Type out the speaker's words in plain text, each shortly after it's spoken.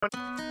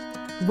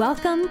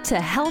Welcome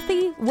to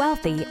Healthy,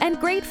 Wealthy, and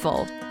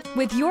Grateful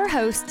with your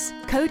hosts,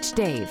 Coach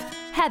Dave,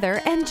 Heather,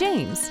 and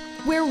James,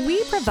 where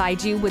we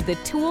provide you with the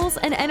tools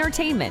and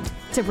entertainment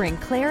to bring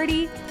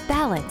clarity,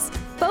 balance,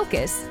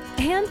 focus,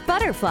 and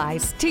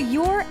butterflies to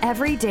your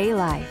everyday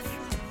life.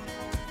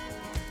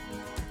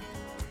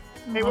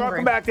 Hey,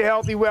 welcome back to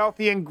Healthy,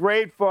 Wealthy, and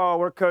Grateful.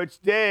 We're Coach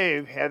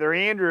Dave, Heather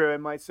Andrew,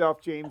 and myself,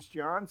 James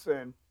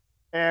Johnson.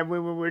 And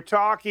when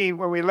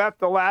we left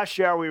the last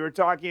show, we were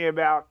talking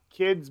about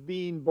kids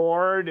being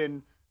bored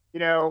and,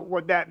 you know,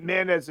 what that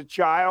meant as a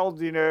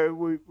child. You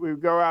know, we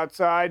go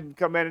outside and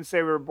come in and say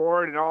we were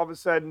bored, and all of a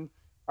sudden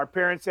our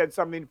parents had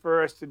something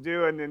for us to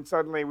do, and then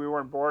suddenly we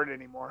weren't bored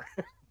anymore.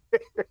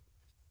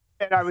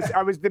 And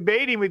I was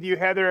debating with you,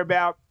 Heather,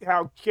 about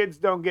how kids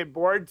don't get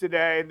bored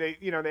today, and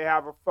they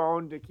have a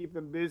phone to keep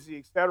them busy,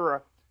 et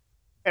cetera.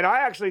 And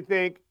I actually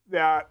think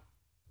that,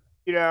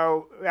 you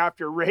know,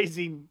 after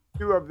raising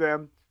two of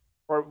them,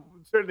 or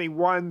certainly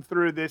one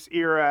through this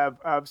era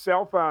of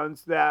cell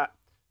phones, that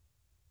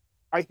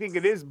I think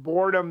it is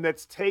boredom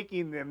that's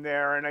taking them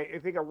there. And I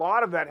think a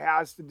lot of that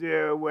has to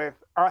do with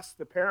us,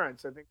 the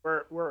parents. I think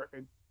we're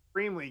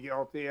extremely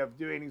guilty of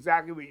doing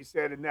exactly what you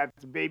said, and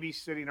that's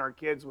babysitting our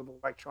kids with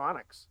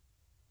electronics.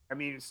 I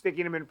mean,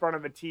 sticking them in front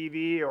of a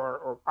TV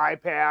or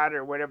iPad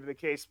or whatever the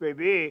case may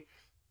be.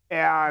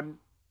 And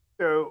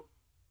so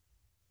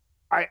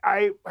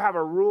I have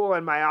a rule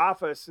in my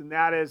office, and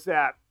that is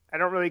that I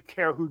don't really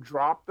care who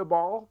dropped the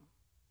ball.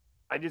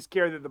 I just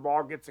care that the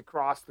ball gets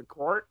across the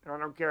court. I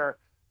don't care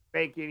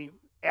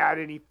add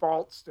any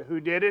faults to who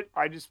did it.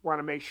 I just want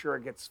to make sure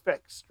it gets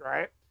fixed,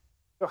 right?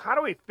 So how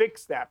do we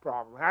fix that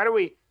problem? How do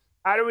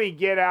we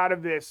get out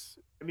of this?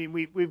 I mean,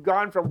 we've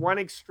gone from one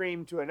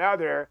extreme to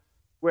another,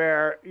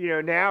 where, you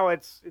know, now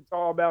it's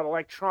all about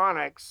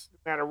electronics.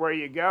 No matter where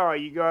you go,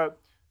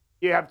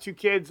 you have two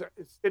kids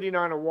sitting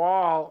on a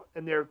wall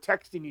and they're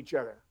texting each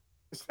other.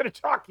 Instead of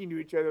talking to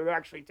each other, they're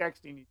actually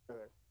texting each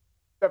other.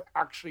 Stuff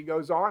actually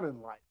goes on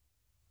in life.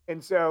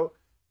 And so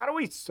how do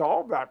we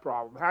solve that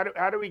problem?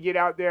 How do we get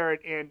out there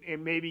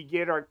and maybe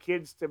get our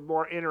kids to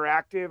more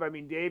interactive? I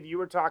mean, Dave, you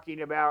were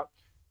talking about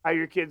how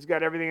your kids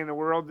got everything in the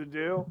world to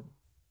do.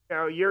 You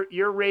know,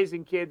 you're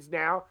raising kids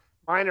now.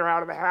 Mine are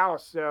out of the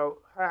house. So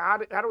how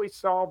do we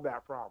solve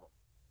that problem?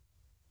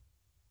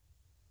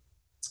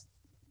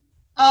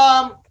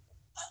 I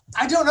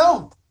don't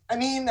know. I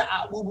mean,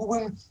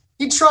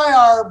 we try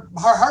our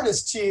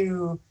hardest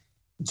to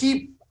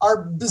keep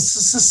our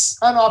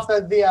son off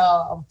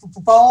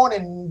the phone,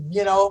 and,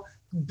 you know,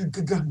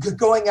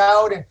 going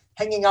out and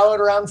hanging out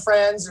around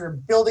friends, or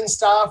building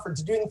stuff, or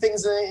doing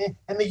things in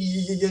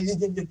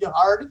the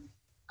yard.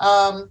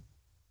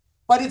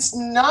 But it's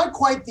not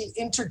quite the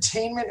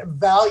entertainment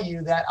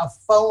value that a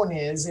phone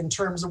is, in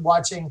terms of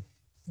watching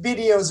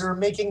videos or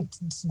making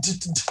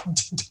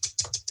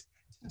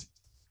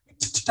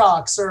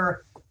talks,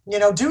 or, you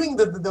know, doing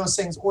those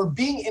things, or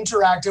being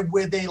interactive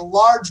with a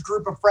large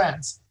group of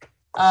friends.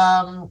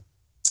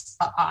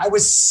 I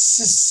was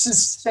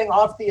saying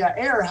off the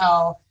air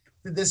how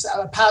this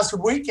past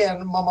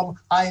weekend,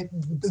 my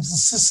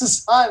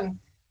son,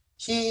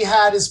 he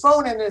had his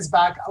phone in his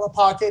back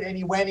pocket, and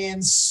he went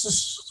in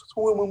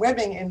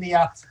swimming in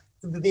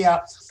the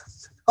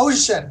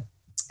ocean.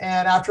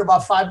 And after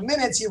about 5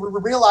 minutes, he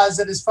realized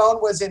that his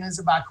phone was in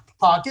his back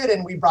pocket,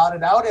 and we brought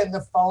it out, and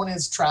the phone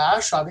is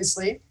trash,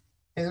 obviously.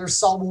 And there's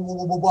salt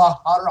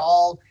water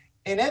all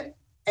in it.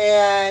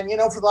 And, you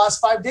know, for the last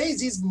 5 days,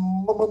 he's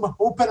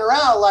moping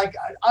around like,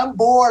 I'm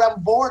bored.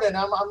 And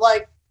I'm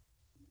like,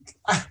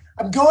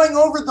 I'm going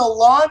over the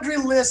laundry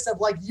list of,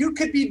 like, you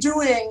could be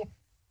doing,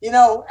 you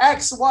know,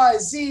 X, Y,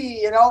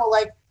 Z, you know,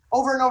 like,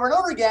 over and over and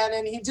over again.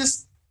 And he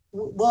just,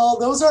 well,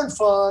 those aren't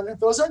fun.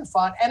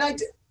 And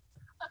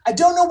I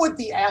don't know what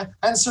the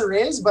answer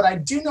is, but I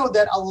do know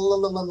that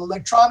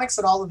electronics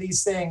and all of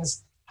these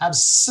things have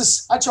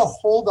such a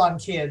hold on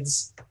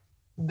kids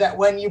that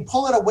when you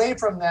pull it away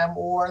from them,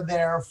 or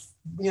they're,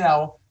 you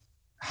know,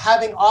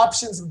 having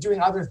options of doing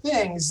other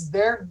things,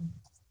 they're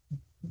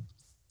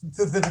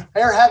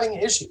having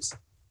issues.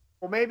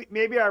 Well,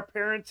 maybe our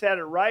parents had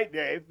it right,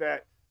 Dave,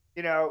 that,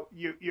 you know,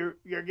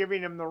 you're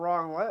giving them the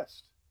wrong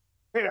list.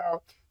 You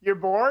know, you're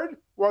bored?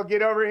 Well,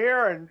 get over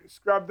here and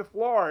scrub the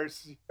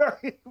floors,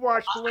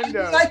 wash the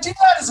windows. I do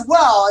that as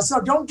well. So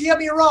don't get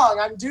me wrong.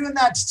 I'm doing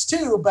that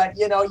too. But,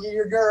 you know,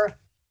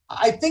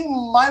 I think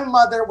my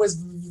mother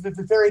was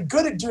very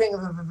good at doing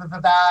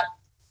that.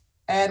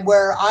 And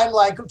where I'm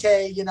like,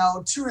 okay, you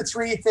know, 2 or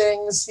 3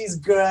 things, he's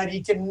good.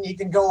 He can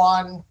go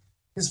on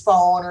his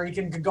phone, or he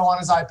can go on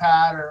his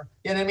iPad, or,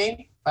 you know what I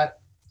mean?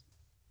 But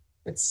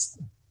it's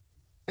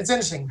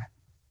interesting.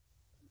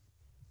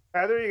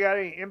 Heather, you got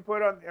any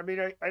input on? I mean,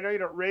 I know you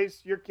don't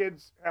raise your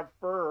kids have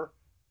fur,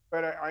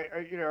 but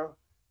I you know.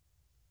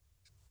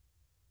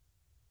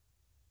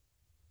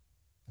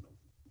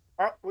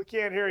 Oh, we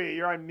can't hear you.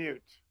 You're on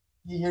mute.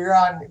 You're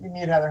on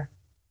mute, Heather.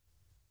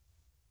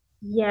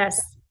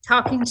 Yes,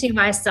 talking to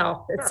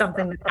myself. It's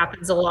something that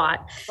happens a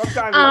lot.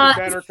 Sometimes it's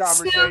a better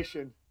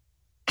conversation.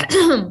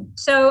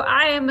 So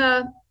I am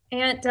a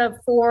aunt of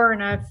 4,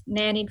 and I've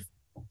nannied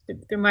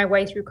through my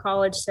way through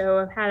college. So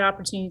I've had an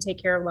opportunity to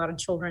take care of a lot of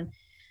children.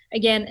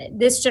 Again,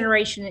 this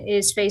generation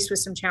is faced with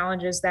some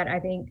challenges that I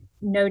think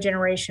no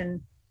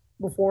generation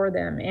before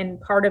them. And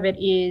part of it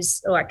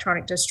is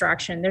electronic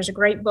distraction. There's a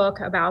great book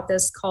about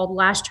this called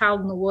Last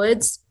Child in the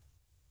Woods.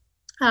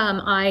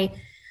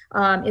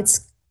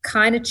 It's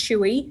kind of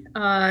chewy.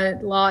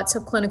 Lots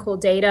of clinical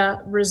data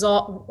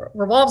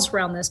revolves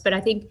around this, but I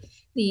think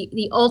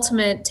the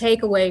ultimate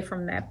takeaway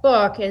from that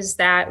book is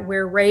that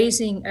we're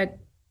raising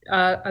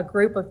a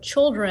group of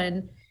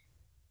children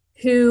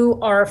who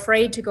are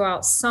afraid to go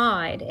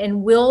outside,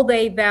 and will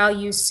they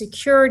value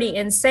security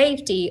and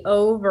safety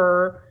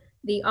over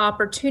the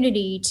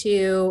opportunity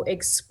to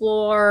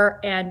explore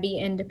and be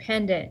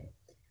independent?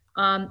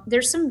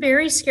 There's some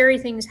very scary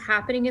things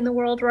happening in the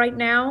world right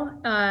now.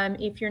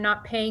 If you're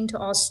not paying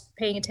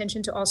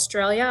attention to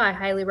Australia, I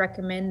highly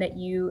recommend that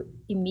you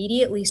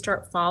immediately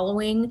start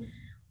following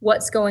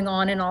what's going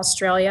on in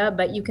Australia,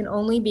 but you can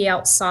only be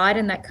outside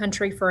in that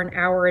country for an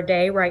hour a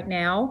day right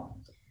now.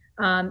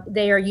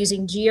 They are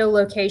using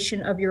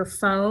geolocation of your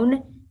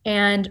phone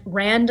and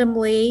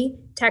randomly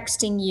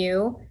texting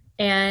you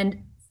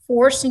and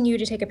forcing you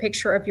to take a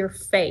picture of your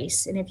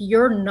face. And if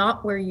you're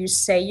not where you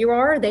say you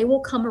are, they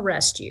will come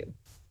arrest you.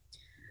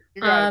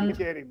 You gotta be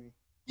kidding me.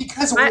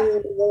 Because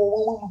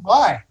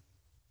why?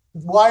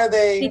 Why are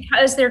they?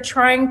 Because they're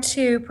trying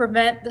to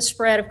prevent the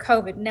spread of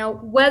COVID. Now,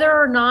 whether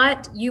or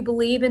not you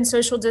believe in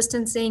social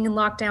distancing and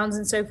lockdowns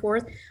and so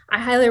forth, I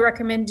highly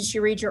recommend that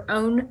you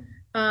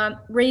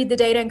read the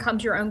data and come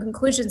to your own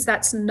conclusions.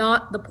 That's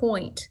not the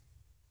point.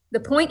 The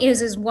point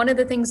is one of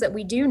the things that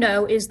we do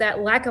know is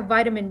that lack of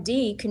vitamin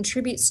D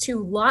contributes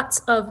to lots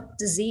of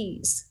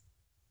disease.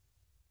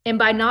 And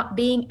by not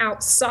being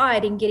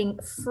outside and getting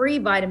free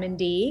vitamin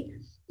D,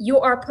 you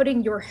are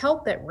putting your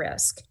health at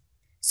risk.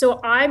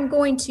 So I'm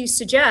going to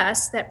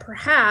suggest that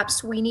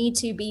perhaps we need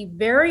to be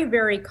very,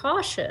 very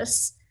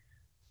cautious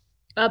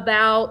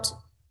about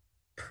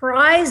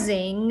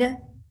prizing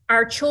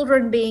our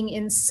children being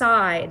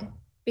inside,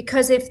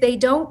 because if they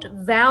don't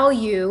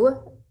value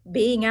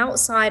being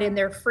outside in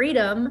their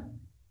freedom,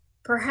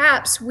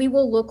 perhaps we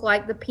will look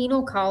like the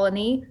penal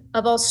colony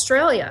of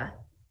Australia.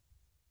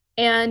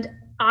 And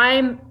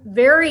I'm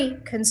very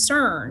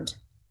concerned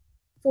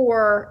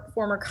for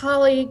former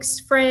colleagues,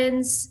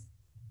 friends,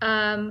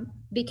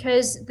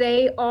 because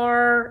they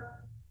are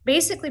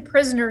basically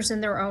prisoners in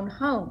their own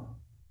home.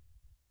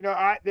 You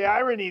know, the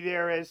irony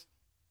there is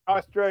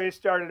Australia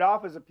started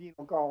off as a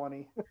penal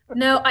colony.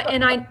 No,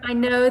 I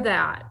know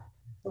that.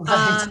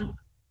 Right.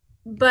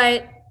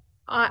 But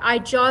I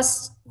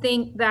just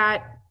think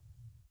that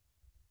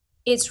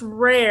it's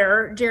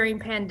rare during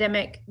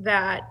pandemic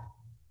that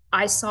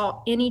I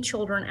saw any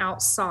children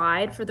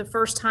outside. For the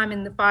first time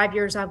in the 5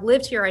 years I've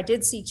lived here, I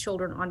did see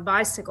children on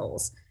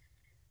bicycles.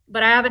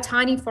 But I have a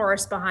tiny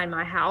forest behind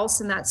my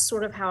house, and that's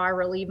sort of how I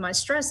relieve my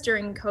stress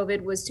during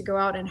COVID, was to go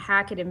out and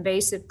hack at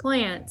invasive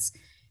plants.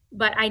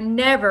 But I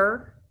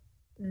never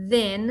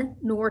then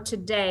nor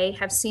today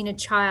have seen a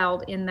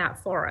child in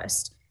that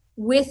forest,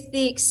 with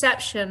the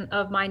exception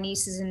of my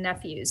nieces and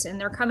nephews. And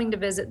they're coming to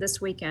visit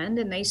this weekend,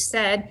 and they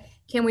said,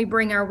 can we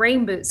bring our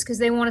rain boots? Because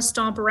they want to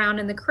stomp around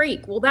in the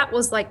creek. Well, that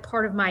was like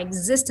part of my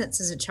existence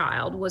as a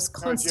child, was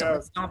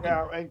constantly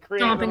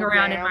stomping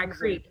around in my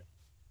creek.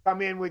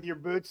 Come in with your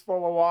boots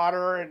full of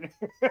water and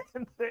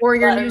or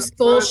your new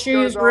school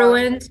shoes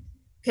ruined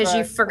because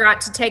you forgot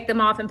to take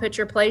them off and put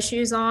your play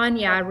shoes on.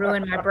 Yeah, I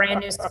ruined my brand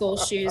new school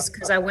shoes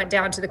because I went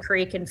down to the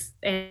creek and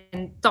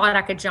thought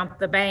I could jump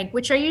the bank,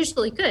 which I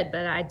usually could,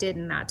 but I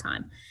didn't that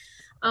time.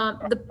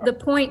 The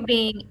point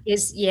being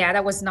is, yeah,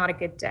 that was not a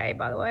good day,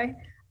 by the way.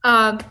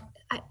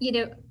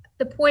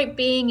 The point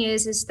being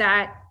is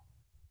that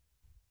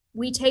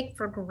we take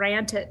for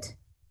granted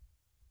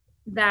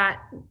that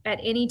at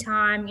any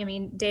time, I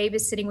mean, Dave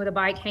is sitting with a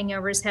bike hanging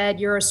over his head.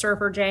 You're a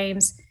surfer,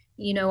 James.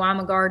 You know, I'm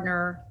a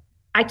gardener.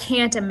 I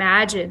can't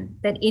imagine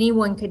that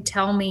anyone could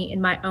tell me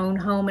in my own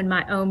home, in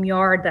my own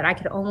yard, that I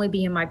could only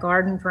be in my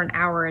garden for an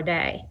hour a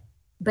day,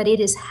 but it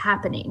is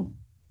happening.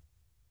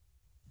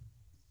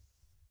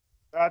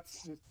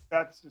 That's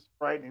just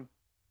frightening.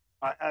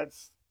 The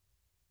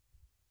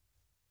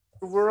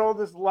world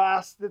has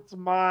lost its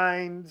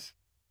mind.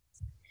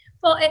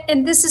 Well,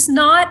 and this is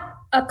not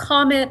a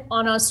comment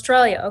on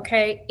Australia,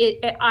 okay?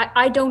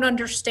 I don't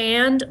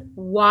understand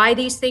why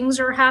these things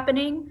are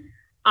happening.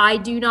 I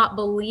do not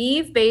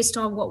believe, based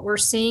on what we're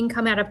seeing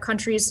come out of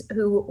countries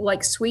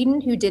like Sweden,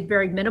 who did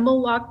very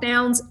minimal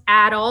lockdowns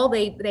at all.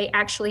 They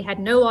actually had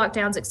no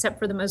lockdowns except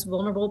for the most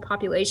vulnerable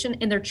population,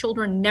 and their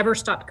children never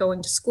stopped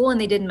going to school, and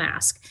they didn't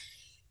mask.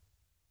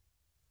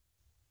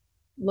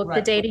 Look right.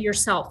 The data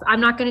yourself. I'm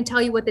not going to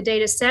tell you what the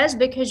data says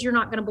because you're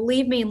not going to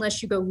believe me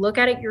unless you go look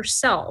at it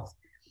yourself.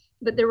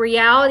 But the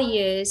reality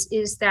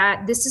is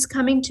that this is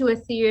coming to a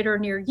theater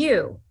near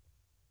you.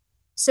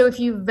 So if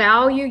you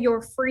value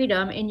your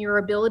freedom and your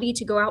ability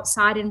to go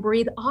outside and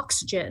breathe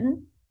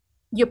oxygen,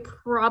 you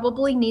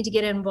probably need to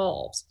get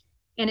involved.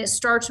 And it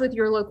starts with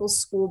your local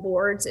school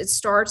boards. It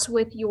starts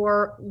with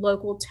your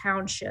local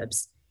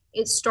townships.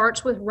 It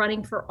starts with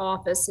running for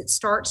office. It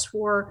starts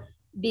for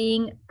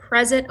being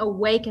present,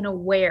 awake, and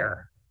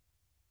aware.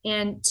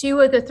 And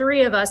 2 of the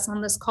 3 of us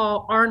on this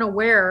call aren't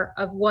aware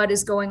of what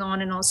is going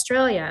on in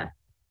Australia.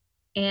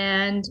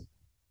 And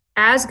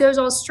as goes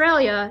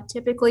Australia,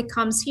 typically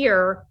comes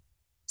here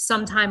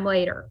sometime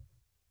later.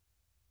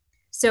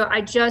 So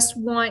I just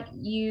want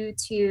you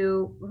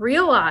to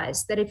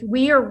realize that if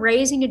we are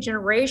raising a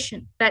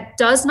generation that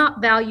does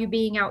not value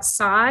being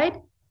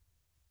outside,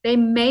 they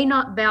may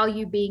not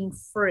value being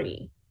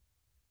free.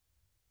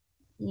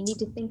 You need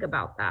to think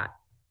about that.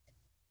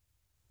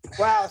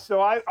 Wow.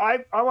 So I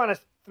want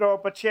to throw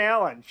up a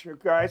challenge.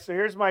 Okay. So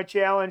here's my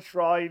challenge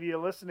for all of you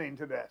listening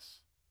to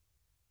this.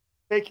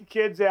 Take your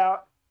kids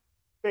out,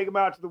 take them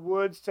out to the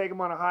woods, take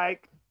them on a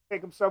hike,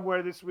 take them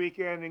somewhere this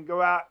weekend and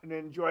go out and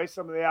enjoy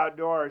some of the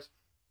outdoors.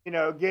 You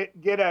know,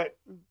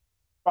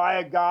 buy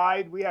a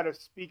guide. We had a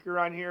speaker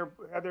on here.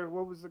 Heather,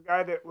 what was the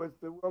guy that was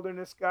the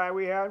wilderness guy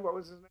we had? What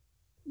was his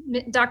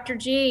name? Dr.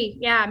 G.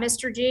 Yeah,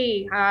 Mr.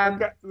 G.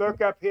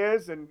 Look up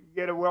his and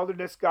get a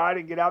wilderness guide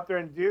and get out there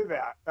and do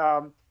that.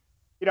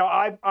 You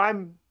know,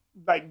 I'm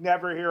like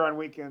never here on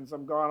weekends.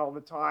 I'm gone all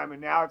the time.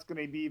 And now it's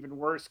going to be even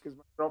worse because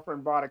my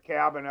girlfriend bought a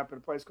cabin up in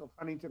a place called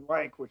Huntington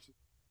Lake, which is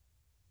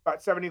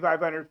about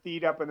 7,500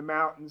 feet up in the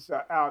mountains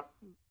out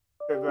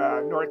of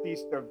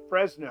northeast of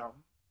Fresno.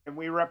 And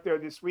we were up there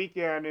this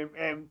weekend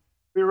and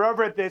we were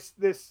over at this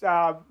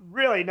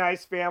really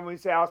nice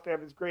family's house. They have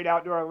this great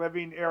outdoor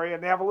living area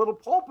and they have a little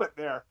pulpit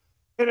there.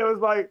 And it was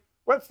like,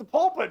 what's the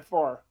pulpit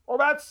for? Well,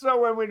 that's so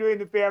when we're doing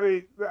the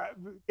family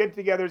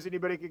get-togethers,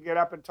 anybody can get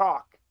up and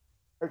talk.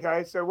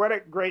 Okay, so what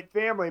a great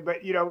family.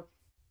 But, you know,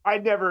 I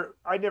never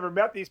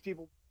met these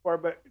people before,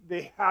 but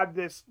they had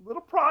this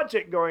little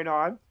project going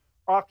on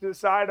off to the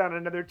side on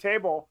another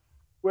table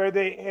where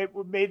they had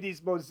made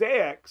these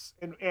mosaics.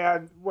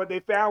 And what they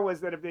found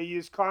was that if they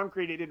used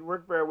concrete, it didn't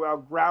work very well.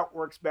 Grout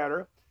works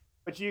better.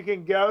 But you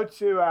can go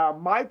to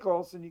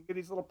Michael's and you get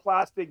these little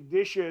plastic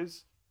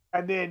dishes,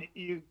 and then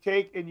you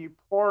take and you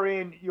pour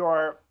in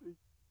you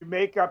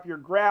make up your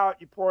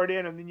grout, you pour it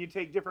in, and then you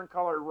take different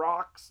colored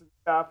rocks and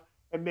stuff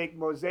and make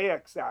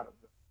mosaics out of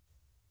them.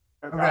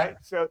 Okay. Right.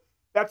 So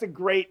that's a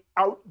great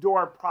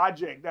outdoor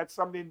project. That's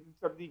something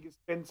you can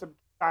spend some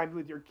time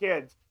with your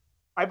kids.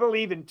 I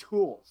believe in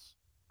tools.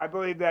 I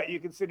believe that you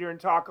can sit here and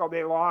talk all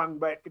day long,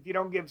 but if you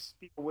don't give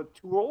people with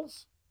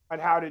tools on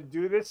how to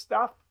do this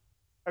stuff,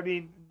 I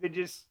mean,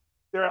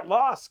 they're at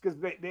loss because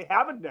they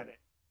haven't done it.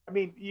 I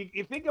mean,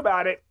 you think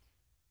about it,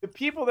 the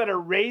people that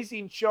are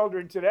raising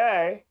children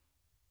today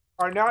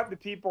are not the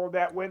people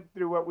that went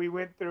through what we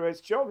went through as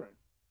children.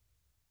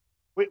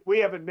 We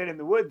haven't been in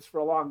the woods for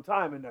a long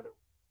time, in other words.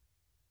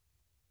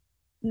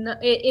 No,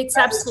 it's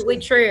absolutely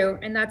true.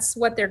 And that's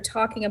what they're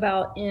talking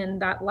about in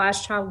that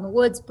Last Child in the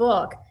Woods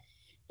book,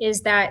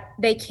 is that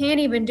they can't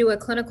even do a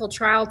clinical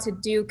trial to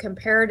do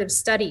comparative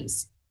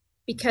studies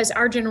because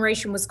our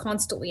generation was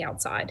constantly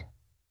outside.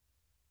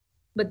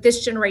 But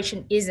this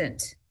generation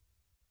isn't.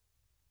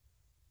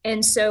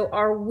 And so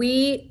are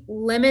we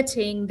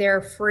limiting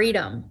their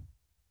freedom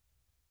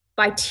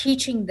by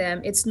teaching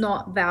them it's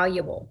not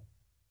valuable?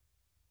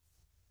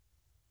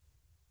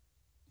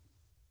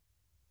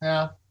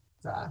 Yeah.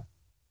 So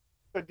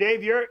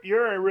Dave,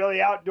 you're a really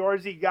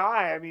outdoorsy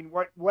guy. I mean,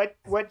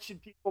 what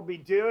should people be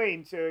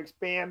doing to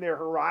expand their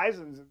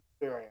horizons in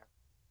this area?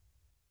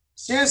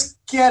 Just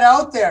get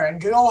out there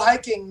and go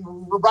hiking,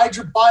 ride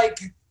your bike,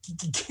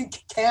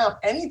 camp,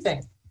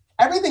 anything.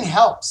 Everything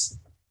helps.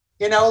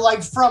 You know,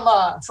 like from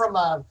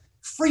a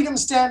freedom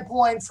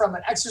standpoint, from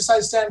an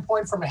exercise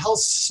standpoint, from a health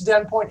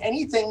standpoint,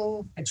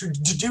 anything that you're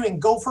doing,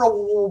 go for a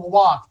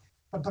walk,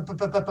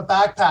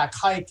 backpack,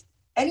 hike,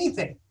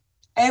 anything.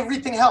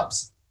 Everything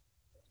helps.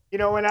 You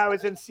know, when I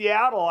was in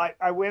Seattle,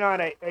 I went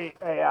on it's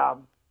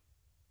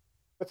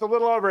a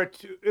little over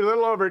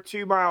a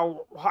 2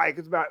 mile hike.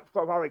 It's about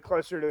probably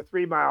closer to a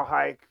 3 mile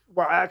hike.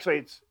 Well, actually,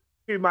 it's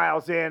 2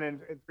 miles in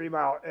and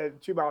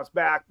 2 miles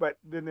back, but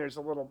then there's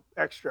a little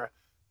extra.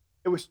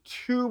 It was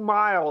 2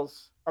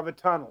 miles of a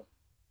tunnel.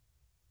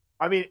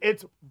 I mean,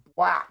 it's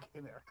black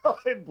in there.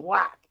 It's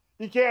black.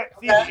 You can't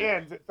see the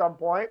ends at some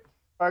point.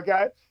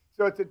 Okay,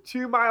 so it's a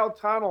 2 mile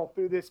tunnel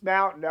through this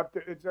mountain up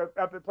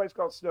at a place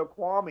called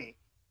Snoqualmie.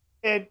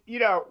 And, you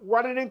know,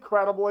 what an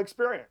incredible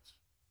experience.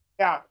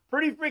 Yeah,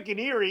 pretty freaking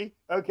eerie,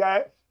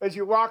 okay, as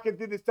you're walking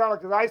through this tunnel,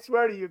 because I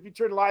swear to you, if you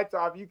turn the lights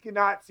off, you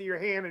cannot see your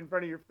hand in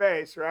front of your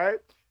face, right?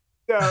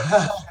 So,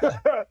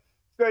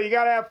 so you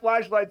got to have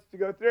flashlights to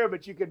go through,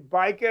 but you could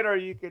bike it or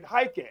you could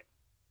hike it.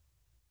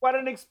 What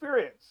an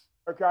experience,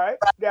 okay?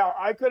 Now,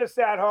 I could have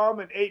sat home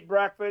and ate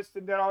breakfast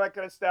and done all that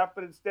kind of stuff,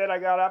 but instead I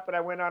got up and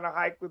I went on a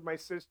hike with my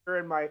sister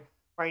and my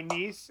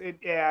niece and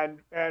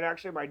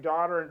actually my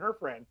daughter and her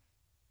friend.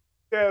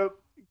 So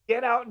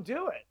get out and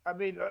do it. I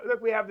mean,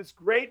 look, we have this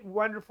great,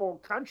 wonderful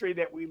country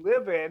that we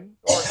live in,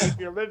 or if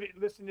you're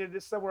listening to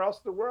this somewhere else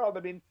in the world,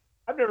 I mean,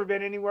 I've never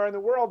been anywhere in the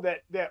world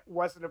that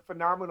wasn't a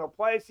phenomenal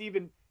place.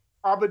 Even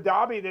Abu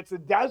Dhabi, that's a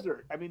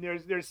desert. I mean,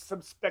 there's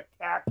some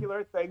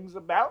spectacular things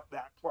about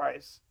that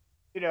place.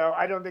 You know,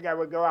 I don't think I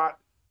would go out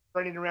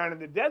running around in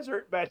the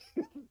desert, but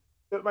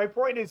my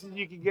point is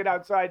you can get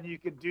outside and you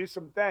can do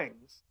some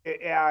things.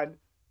 And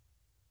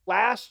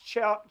Last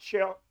Child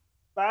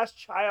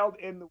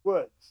in the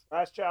Woods.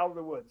 Last Child in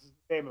the Woods is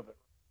the name of it.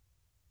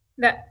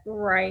 That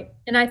right.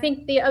 And I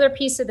think the other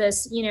piece of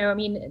this,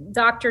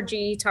 Dr.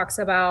 G talks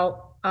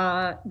about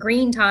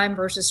green time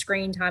versus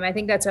screen time. I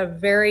think that's a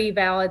very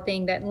valid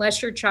thing, that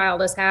unless your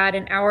child has had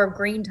an hour of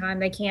green time,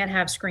 they can't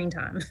have screen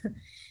time.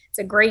 It's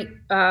a great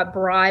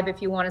bribe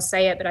if you want to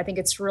say it, but I think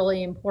it's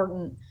really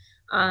important.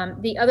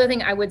 The other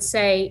thing I would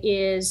say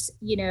is,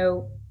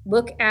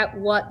 look at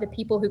what the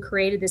people who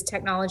created this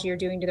technology are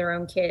doing to their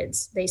own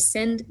kids. They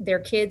send their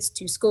kids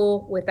to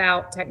school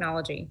without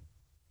technology.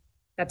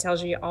 That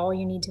tells you all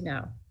you need to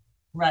know.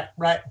 Right.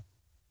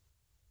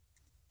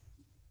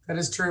 That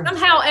is true.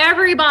 Somehow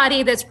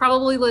everybody that's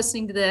probably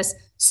listening to this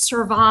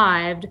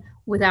survived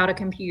without a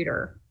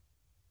computer.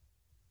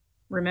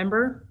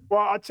 Remember? Well,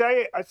 I'll tell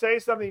you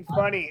something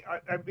funny. I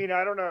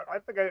don't know. I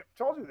think I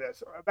told you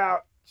this.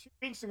 About 2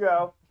 weeks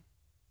ago,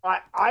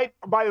 by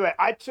the way,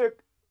 I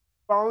took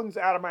phones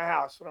out of my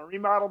house. When I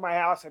remodeled my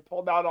house, I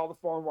pulled out all the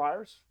phone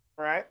wires.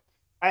 All right.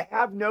 I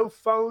have no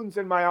phones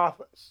in my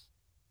office.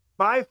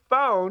 My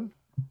phone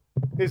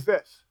is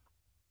this.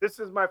 This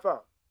is my phone.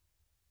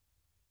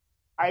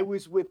 I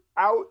was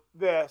without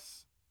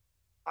this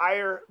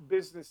entire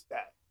business day.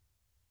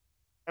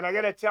 And I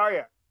got to tell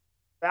you,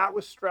 that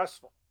was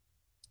stressful.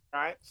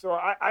 Right. So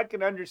I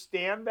can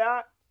understand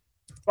that.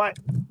 But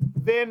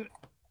then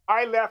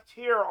I left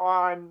here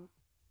on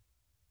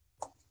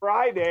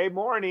Friday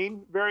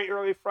morning, very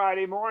early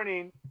Friday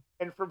morning.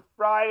 And from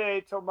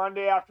Friday till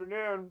Monday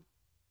afternoon,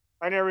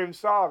 I never even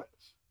saw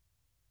this.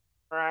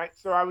 All right.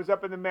 So I was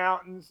up in the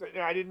mountains.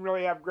 I didn't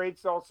really have great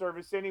cell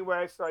service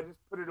anyway, so I just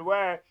put it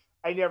away.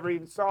 I never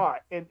even saw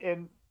it.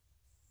 And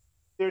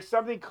there's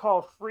something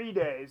called free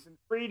days. And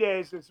free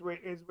days is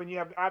when you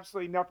have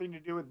absolutely nothing to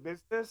do with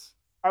business.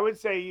 I would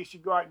say you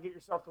should go out and get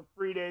yourself some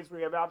free days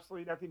where you have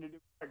absolutely nothing to do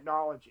with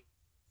technology.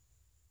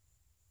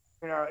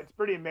 It's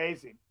pretty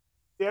amazing.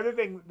 The other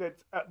thing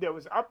that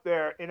was up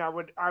there, and I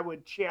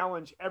would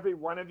challenge every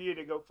one of you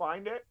to go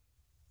find it.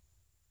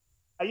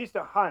 I used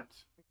to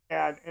hunt,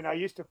 and I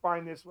used to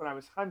find this when I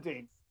was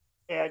hunting.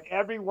 And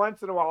every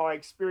once in a while, I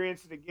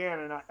experienced it again,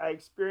 and I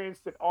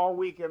experienced it all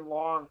weekend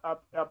long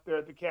up there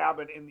at the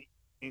cabin in the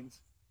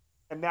evenings.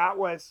 And that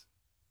was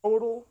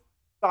total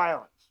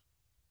silence.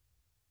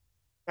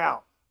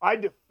 Now, I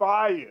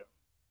defy you to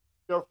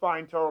go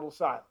find total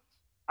silence.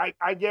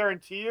 I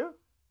guarantee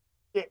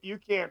you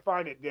can't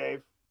find it,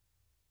 Dave,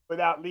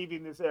 without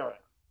leaving this area,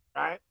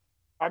 right?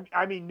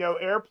 I mean, no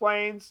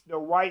airplanes, no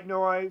white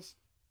noise,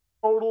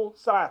 total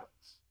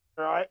silence,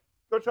 all right?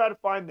 Go try to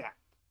find that.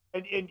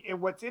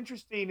 And what's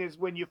interesting is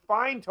when you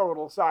find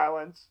total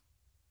silence,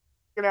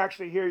 you can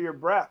actually hear your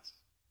breaths,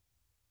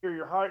 hear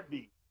your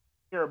heartbeat,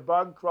 hear a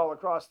bug crawl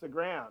across the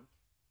ground.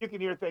 You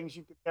can hear things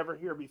you could never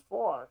hear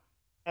before.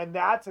 And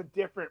that's a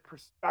different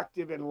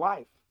perspective in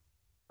life,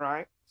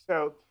 right?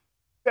 So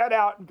set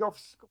out and go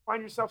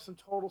find yourself some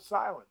total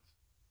silence.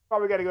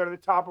 Probably got to go to the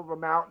top of a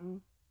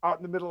mountain, out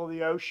in the middle of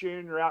the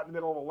ocean, or out in the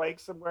middle of a lake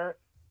somewhere.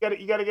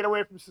 You got to get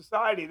away from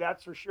society,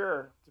 that's for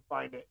sure, to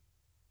find it.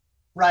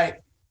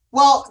 Right.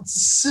 Well,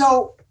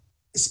 so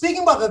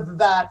speaking about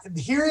that,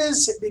 here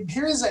is a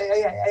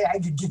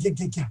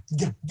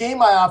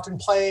game I often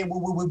play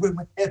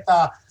with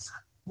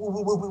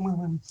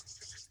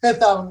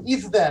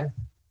Ethan.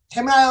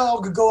 Him and I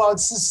will go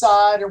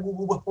outside, or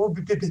we'll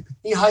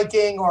be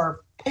hiking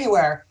or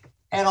anywhere,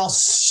 and I'll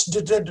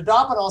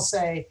stop and I'll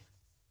say,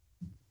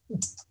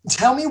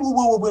 "Tell me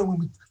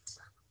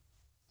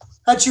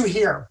that you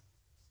hear."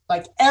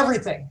 Like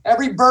everything,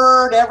 every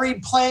bird, every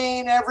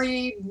plane,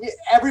 every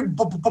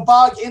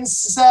bug,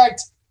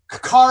 insect,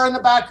 car in the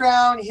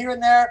background, here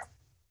and there,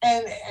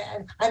 and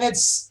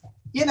it's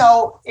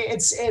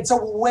it's a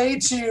way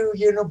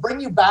to bring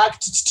you back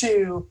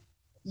to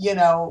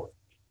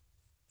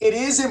it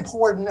is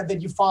important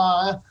that you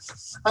find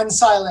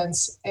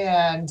silence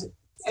and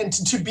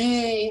to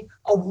be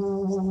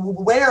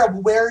aware of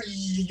where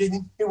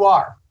you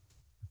are.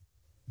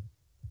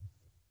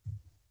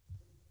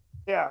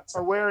 Yeah,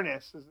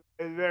 awareness is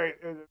a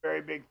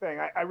very big thing.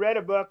 I read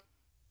a book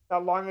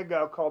not long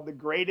ago called The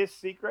Greatest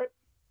Secret,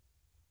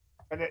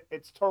 and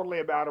it's totally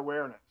about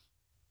awareness,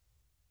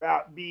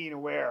 about being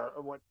aware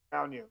of what's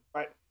around you.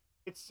 But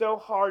it's so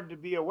hard to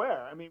be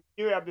aware. I mean,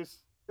 you have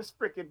this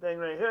freaking thing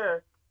right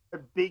here.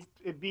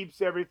 It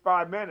beeps every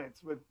 5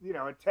 minutes with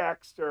a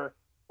text or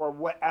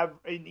whatever,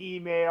 an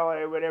email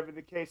or whatever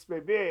the case may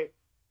be.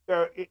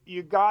 So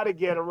you got to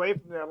get away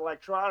from the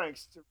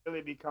electronics to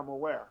really become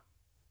aware.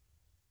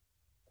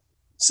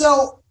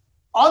 So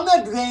on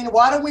that vein,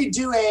 why don't we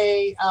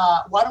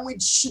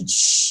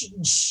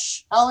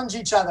challenge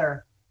each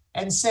other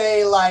and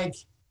say, like,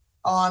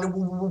 on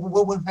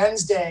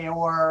Wednesday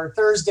or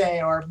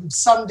Thursday or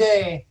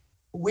someday,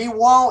 we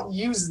won't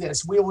use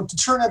this. We will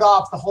turn it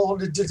off the whole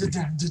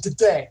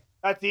day.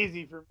 That's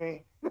easy for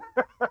me.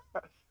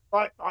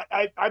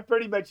 I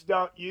pretty much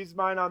don't use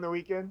mine on the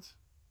weekends.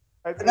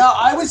 No,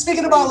 I was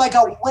thinking about like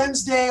a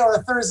Wednesday or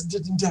a Thursday.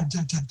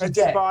 It's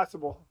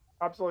impossible.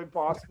 Absolutely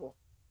impossible.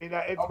 I mean,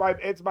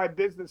 it's my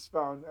business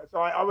phone, so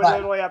I would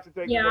literally have to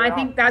take. Yeah, I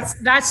think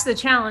that's the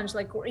challenge.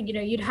 Like,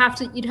 you'd have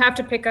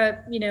to pick up,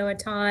 a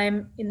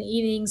time in the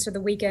evenings or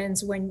the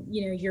weekends when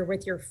you're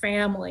with your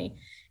family.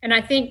 And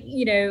I think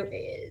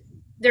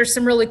there's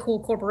some really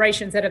cool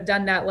corporations that have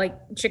done that. Like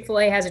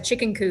Chick-fil-A has a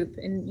chicken coop,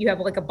 and you have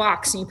like a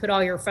box, and you put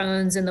all your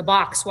phones in the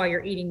box while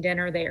you're eating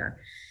dinner there.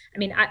 I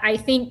mean, I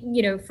think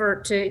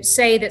to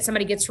say that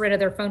somebody gets rid of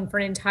their phone for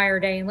an entire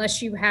day,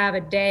 unless you have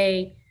a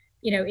day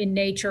in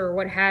nature or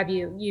what have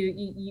you,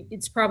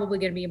 it's probably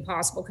going to be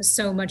impossible, because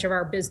so much of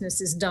our business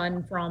is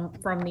done from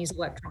these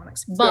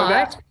electronics.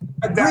 But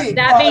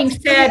that being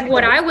said,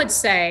 what I would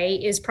say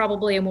is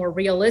probably a more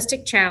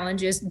realistic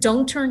challenge is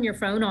don't turn your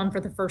phone on for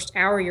the first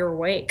hour you're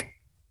awake.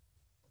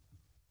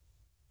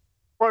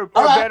 Or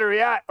better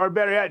yet,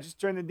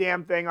 just turn the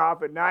damn thing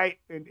off at night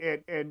and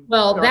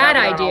that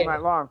I do all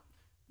night long.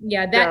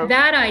 Yeah,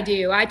 that I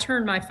do. I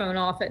turn my phone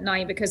off at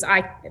night because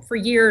for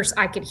years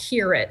I could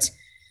hear it.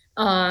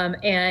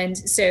 And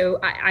so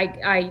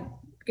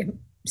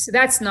so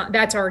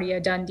that's already a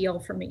done deal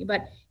for me.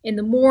 But in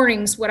the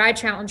mornings, what I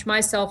challenge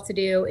myself to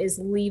do is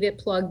leave it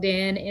plugged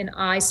in, and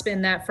I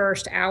spend that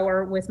first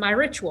hour with my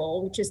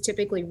ritual, which is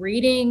typically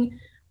reading,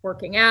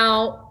 working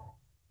out,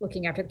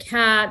 looking after the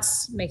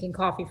cats, making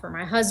coffee for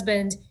my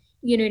husband.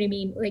 You know what I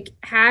mean? Like,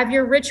 have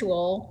your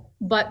ritual,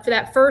 but for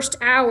that first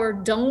hour,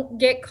 don't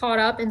get caught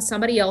up in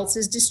somebody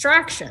else's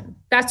distraction.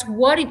 That's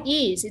what it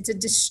is. It's a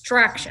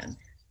distraction.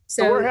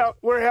 So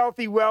we're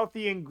healthy,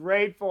 wealthy, and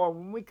grateful. And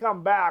when we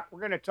come back, we're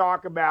going to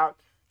talk about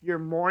your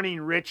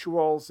morning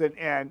rituals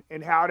and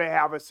how to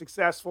have a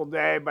successful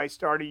day by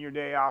starting your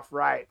day off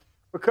right.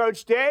 For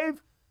Coach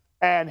Dave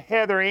and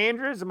Heather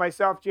Andrews and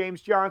myself,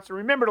 James Johnson,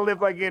 remember to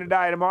live like you're going to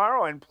die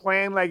tomorrow and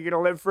plan like you're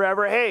going to live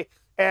forever. Hey,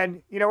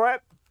 and you know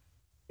what?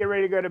 Get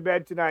ready to go to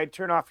bed tonight.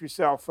 Turn off your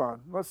cell phone.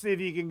 Let's see if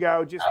you can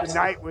go just a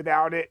night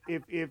without it.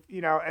 If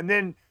and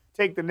then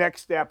take the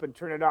next step and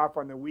turn it off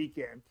on the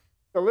weekend.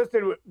 So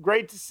listen,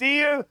 great to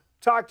see you.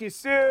 Talk to you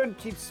soon.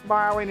 Keep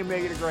smiling and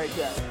make it a great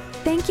day.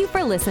 Thank you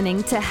for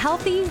listening to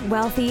Healthy,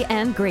 Wealthy,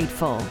 and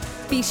Grateful.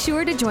 Be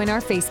sure to join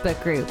our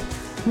Facebook group.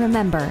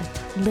 Remember,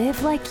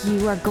 live like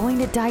you are going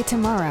to die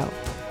tomorrow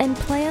and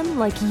plan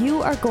like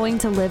you are going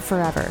to live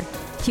forever.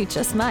 You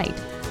just might.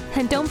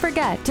 And don't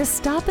forget to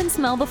stop and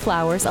smell the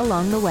flowers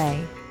along the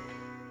way.